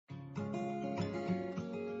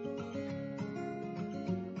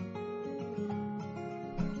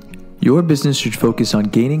Your business should focus on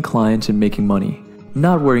gaining clients and making money,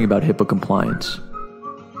 not worrying about HIPAA compliance.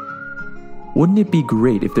 Wouldn't it be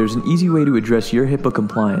great if there's an easy way to address your HIPAA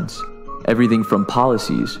compliance? Everything from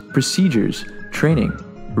policies, procedures, training,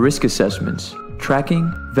 risk assessments,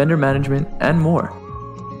 tracking, vendor management, and more.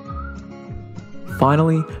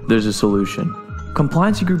 Finally, there's a solution.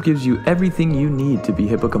 Compliancy Group gives you everything you need to be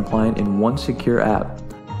HIPAA compliant in one secure app.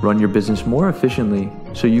 Run your business more efficiently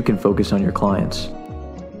so you can focus on your clients.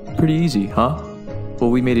 Pretty easy, huh?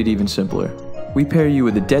 Well, we made it even simpler. We pair you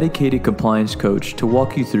with a dedicated compliance coach to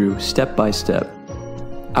walk you through step by step.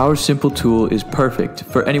 Our simple tool is perfect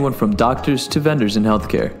for anyone from doctors to vendors in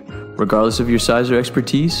healthcare. Regardless of your size or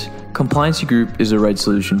expertise, Compliancy Group is the right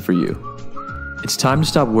solution for you. It's time to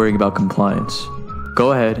stop worrying about compliance.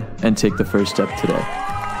 Go ahead and take the first step today.